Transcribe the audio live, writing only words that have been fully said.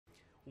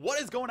What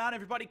is going on,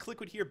 everybody?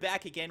 Kliquid here,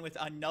 back again with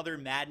another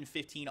Madden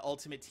 15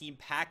 Ultimate Team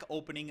pack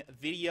opening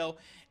video.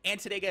 And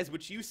today, guys,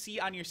 what you see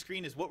on your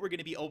screen is what we're going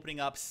to be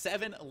opening up.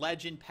 7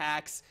 Legend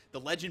packs,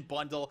 the Legend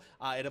Bundle.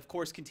 It, of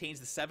course,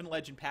 contains the 7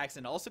 Legend packs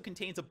and also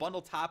contains a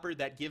bundle topper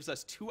that gives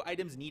us 2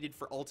 items needed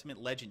for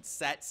Ultimate Legend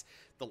sets.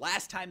 The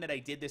last time that I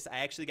did this, I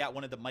actually got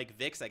one of the Mike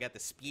Vicks. I got the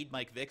Speed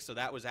Mike Vicks, so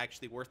that was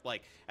actually worth,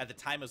 like, at the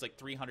time, it was like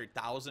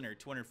 300,000 or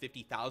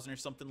 250,000 or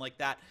something like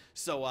that.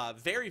 So,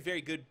 very,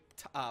 very good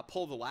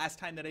pull the last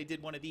time that I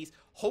did one of these,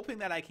 hoping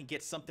that I can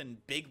get something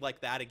big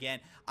like that again.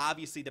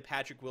 Obviously, the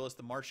Patrick Willis,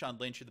 the Marshawn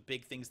Lynch are the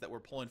big things that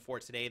we're pulling for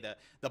today,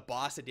 the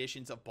boss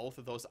editions of both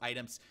of those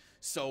items.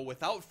 So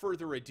without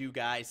further ado,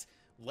 guys,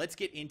 let's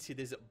get into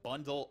this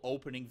bundle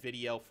opening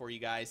video for you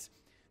guys.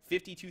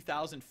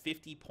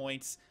 52,050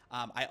 points.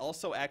 I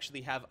also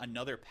actually have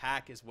another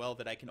pack as well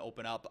that I can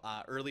open up.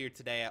 Earlier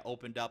today, I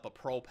opened up a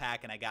pro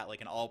pack and I got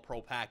like an all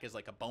pro pack as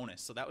like a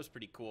bonus. So that was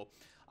pretty cool.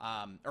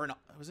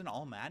 It was an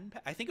all Madden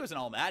pack? I think it was an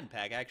all Madden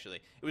pack, actually.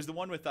 It was the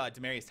one with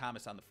Demaryius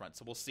Thomas on the front.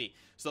 So we'll see.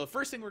 So the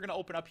first thing we're going to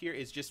open up here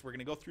is just we're going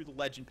to go through the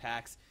legend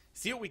packs,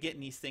 see what we get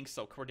in these things.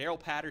 So Cordero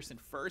Patterson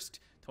first,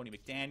 Tony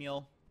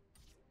McDaniel.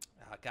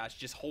 Gosh,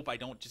 just hope I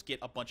don't just get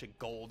a bunch of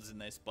golds in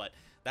this, but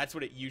that's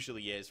what it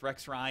usually is.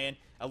 Rex Ryan,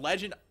 a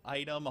legend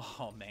item.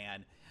 Oh,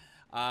 man.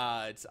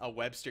 It's a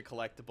Webster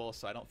collectible,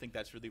 so I don't think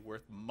that's really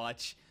worth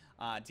much.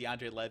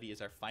 DeAndre Levy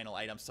is our final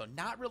item, so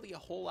not really a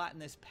whole lot in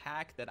this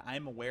pack that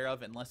I'm aware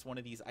of unless one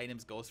of these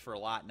items goes for a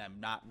lot and I'm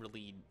not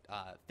really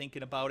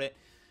thinking about it.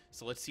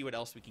 So let's see what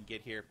else we can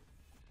get here.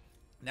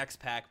 Next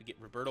pack, we get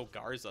Roberto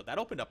Garza. That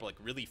opened up like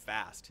really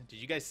fast.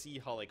 Did you guys see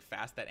how like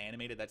fast that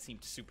animated? That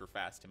seemed super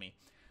fast to me.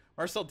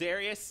 Marcel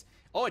Darius.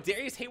 Oh, a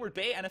Darius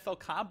Hayward-Bay NFL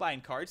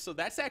Combine card. So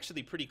that's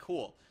actually pretty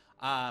cool.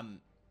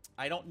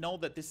 I don't know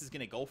that this is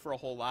going to go for a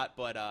whole lot,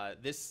 but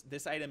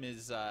this item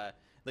is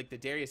like the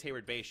Darius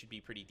Hayward-Bay should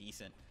be pretty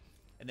decent.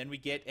 And then we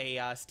get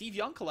a Steve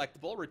Young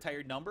collectible,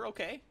 retired number.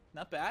 Okay,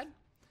 not bad.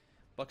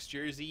 Bucks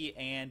jersey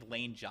and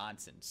Lane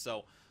Johnson.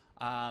 So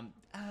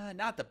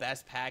not the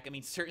best pack. I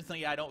mean,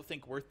 certainly I don't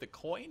think worth the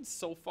coins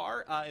so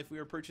far if we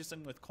were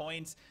purchasing with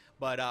coins.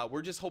 But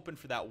we're just hoping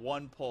for that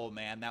one pull,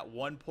 man. That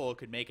one pull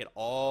could make it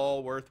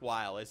all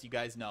worthwhile, as you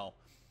guys know.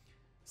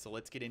 So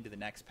let's get into the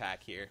next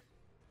pack here.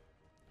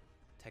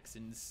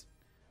 Texans,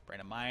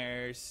 Brandon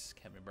Myers,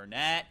 Kevin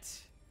Burnett,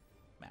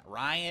 Matt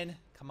Ryan.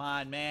 Come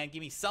on, man.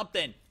 Give me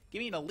something. Give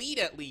me an elite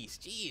at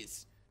least.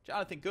 Jeez.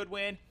 Jonathan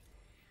Goodwin.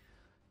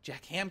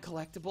 Jack Ham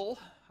collectible.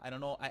 I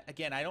don't know.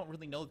 Again, I don't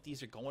really know that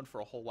these are going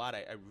for a whole lot.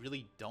 I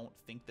really don't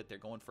think that they're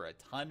going for a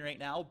ton right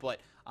now. But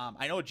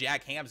I know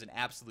Jack Ham's an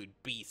absolute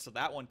beast. So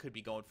that one could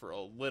be going for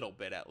a little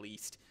bit at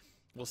least.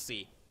 We'll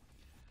see.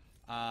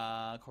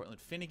 Cortland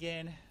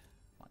Finnegan.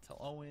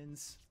 Montel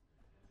Owens.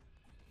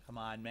 Come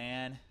on,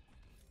 man.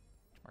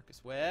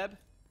 Marcus Webb.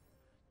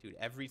 Dude,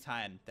 every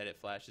time that it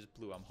flashes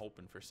blue, I'm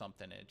hoping for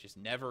something. It just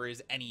never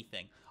is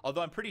anything.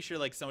 Although I'm pretty sure,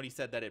 like, somebody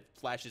said that it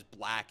flashes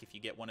black if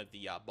you get one of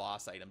the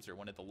boss items or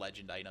one of the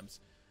legend items.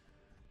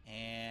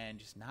 And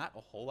just not a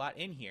whole lot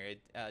in here.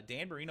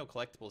 Dan Marino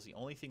collectible is the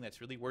only thing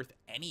that's really worth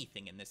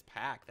anything in this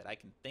pack that I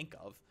can think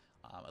of.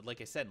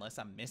 Like I said, unless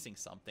I'm missing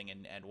something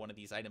and one of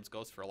these items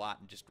goes for a lot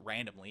and just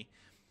randomly.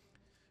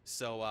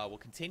 So we'll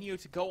continue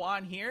to go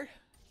on here.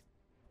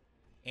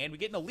 And we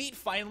get an elite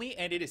finally,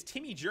 and it is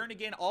Timmy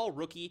Jernigan, all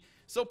rookie.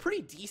 So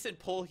pretty decent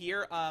pull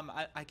here.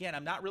 Again,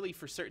 I'm not really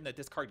for certain that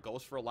this card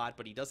goes for a lot,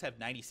 but he does have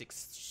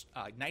 96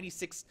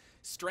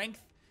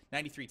 strength,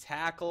 93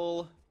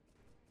 tackle.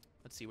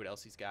 Let's see what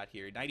else he's got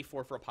here.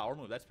 94 for a power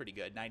move. That's pretty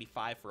good.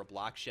 95 for a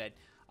block shed.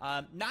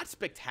 Not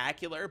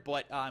spectacular,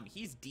 but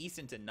he's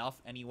decent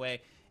enough anyway.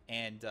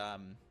 And,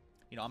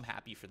 you know, I'm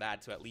happy for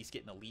that to at least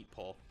get an elite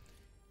pull.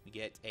 We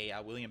get a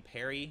William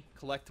Perry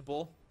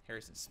collectible,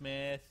 Harrison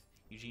Smith,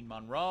 Eugene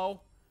Monroe,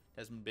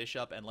 Desmond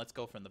Bishop, and let's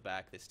go from the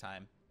back this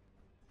time.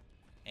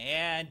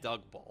 And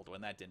Doug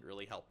Baldwin. That didn't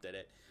really help, did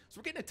it? So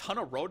we're getting a ton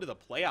of road to the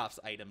playoffs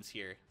items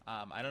here.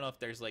 I don't know if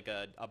there's like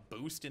a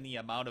boost in the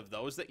amount of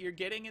those that you're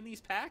getting in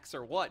these packs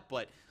or what,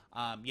 but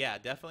yeah,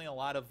 definitely a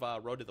lot of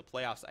road to the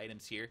playoffs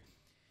items here.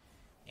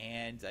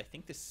 And I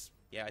think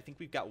I think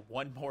we've got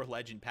one more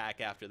legend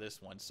pack after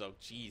this one. So,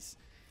 geez,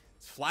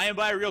 it's flying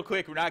by real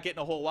quick. We're not getting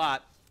a whole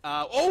lot.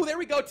 Oh, there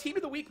we go. Team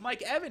of the week,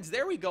 Mike Evans.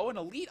 There we go. An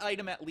elite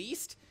item at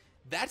least.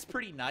 That's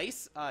pretty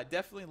nice.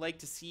 Definitely like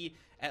to see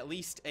at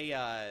least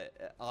a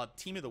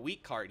team of the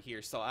week card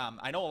here. So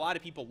I know a lot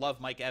of people love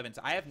Mike Evans.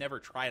 I have never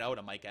tried out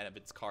a Mike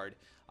Evans card.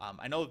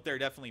 I know that there are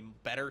definitely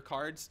better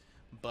cards,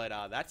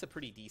 but that's a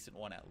pretty decent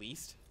one at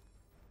least.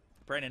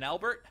 Brandon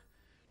Albert,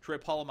 Troy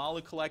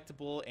Polamalu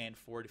collectible, and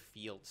Ford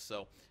Field.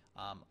 So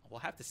we'll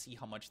have to see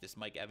how much this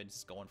Mike Evans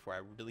is going for. I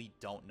really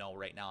don't know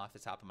right now off the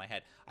top of my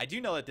head. I do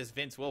know that this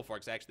Vince Wilfork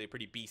is actually a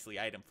pretty beastly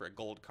item for a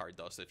gold card,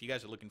 though. So if you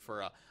guys are looking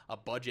for a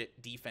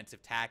budget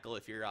defensive tackle,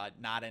 if you're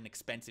not an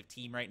expensive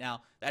team right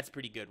now, that's a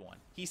pretty good one.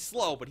 He's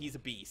slow, but he's a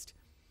beast.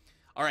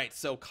 All right,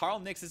 so Carl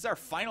Nicks, this is our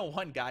final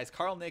one, guys.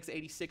 Carl Nicks,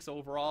 86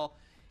 overall.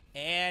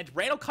 And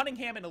Randall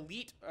Cunningham, an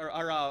elite, or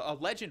a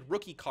legend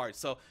rookie card.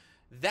 So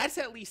That's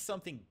at least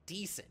something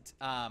decent.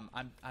 I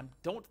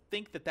don't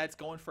think that that's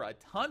going for a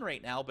ton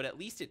right now, but at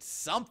least it's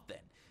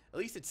something. At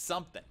least it's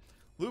something.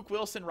 Luke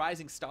Wilson,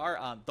 Rising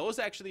Star, those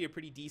actually are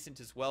pretty decent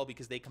as well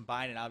because they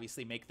combine and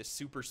obviously make the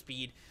super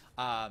speed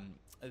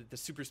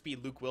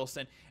Luke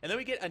Wilson. And then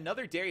we get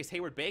another Darius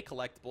Hayward-Bay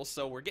collectible,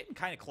 so we're getting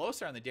kind of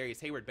closer on the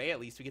Darius Hayward-Bay. At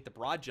least we get the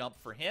broad jump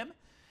for him.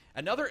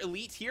 Another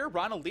elite here,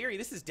 Ronald Leary.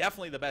 This is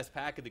definitely the best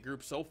pack of the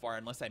group so far,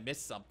 unless I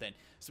missed something.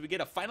 So we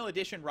get a final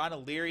edition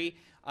Ronald Leary,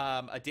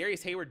 a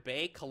Darius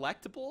Hayward-Bay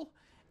collectible,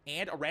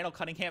 and a Randall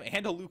Cunningham,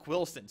 and a Luke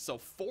Wilson. So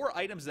 4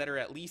 items that are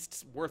at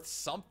least worth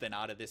something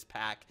out of this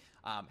pack.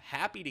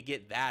 Happy to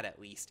get that at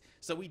least.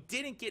 So we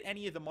didn't get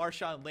any of the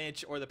Marshawn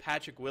Lynch or the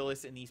Patrick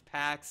Willis in these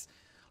packs,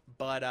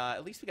 but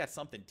at least we got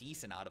something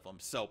decent out of them.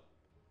 So,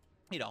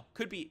 you know,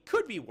 could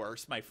be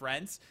worse, my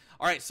friends.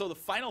 All right, so the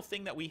final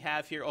thing that we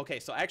have here. Okay,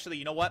 so actually,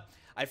 you know what?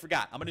 I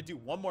forgot. I'm going to do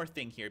one more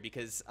thing here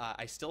because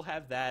I still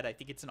have that. I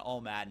think it's an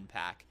all Madden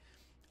pack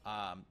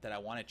that I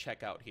want to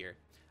check out here.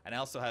 And I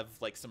also have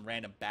like some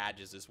random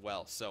badges as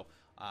well. So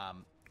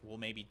we'll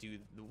maybe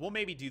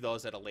do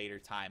those at a later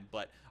time.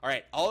 But all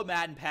right, all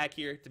Madden pack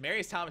here.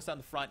 Demaryius Thomas on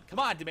the front. Come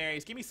on,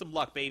 Demaryius, give me some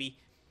luck, baby.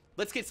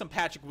 Let's get some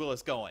Patrick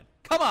Willis going.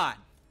 Come on.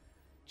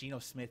 Geno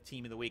Smith,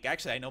 Team of the Week.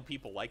 Actually, I know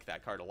people like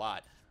that card a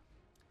lot.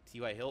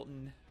 T.Y.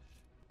 Hilton,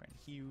 Brent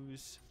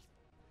Hughes.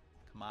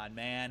 Come on,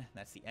 man.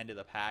 That's the end of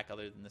the pack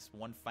other than this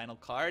one final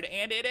card.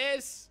 And it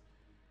is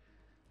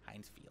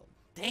Heinz Field.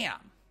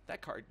 Damn.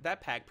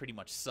 That pack pretty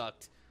much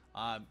sucked.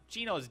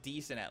 Geno's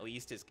decent at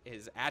least.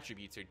 His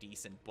attributes are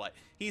decent, but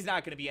he's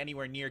not going to be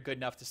anywhere near good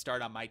enough to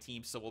start on my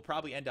team, so we'll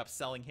probably end up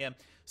selling him.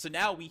 So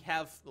now we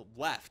have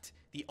left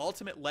the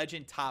Ultimate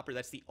Legend Topper.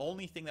 That's the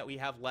only thing that we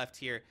have left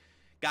here.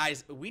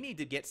 Guys, we need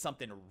to get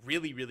something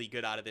really, really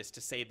good out of this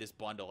to save this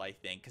bundle, I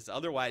think, because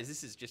otherwise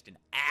this is just an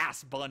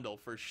ass bundle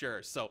for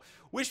sure. So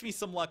wish me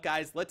some luck,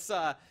 guys. Let's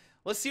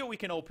see what we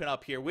can open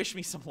up here. Wish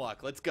me some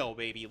luck. Let's go,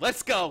 baby.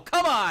 Let's go.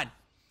 Come on.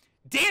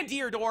 Dan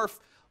Dierdorf,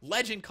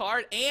 Legend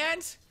card,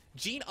 and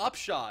Gene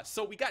Upshaw.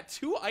 So we got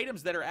 2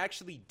 items that are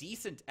actually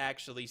decent,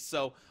 actually.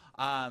 So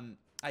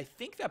I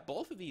think that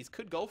both of these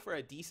could go for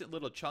a decent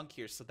little chunk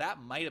here. So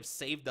that might have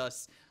saved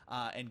us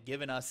and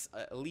given us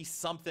at least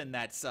something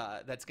that's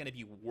going to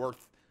be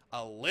worth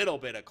a little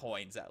bit of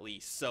coins at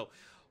least. So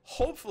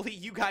hopefully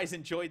you guys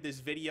enjoyed this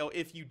video.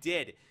 If you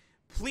did,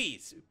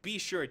 please be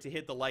sure to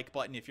hit the like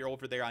button if you're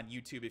over there on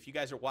YouTube. If you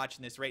guys are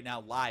watching this right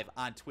now live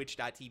on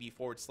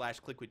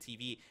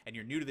twitch.tv/KliquidTV and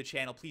you're new to the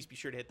channel, please be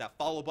sure to hit that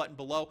follow button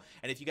below.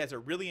 And if you guys are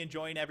really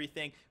enjoying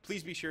everything,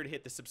 please be sure to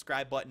hit the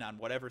subscribe button on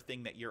whatever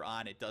thing that you're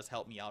on. It does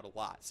help me out a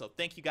lot. So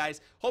thank you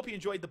guys. Hope you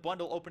enjoyed the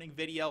bundle opening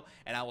video,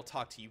 and I will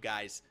talk to you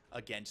guys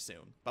again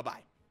soon.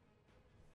 Bye-bye.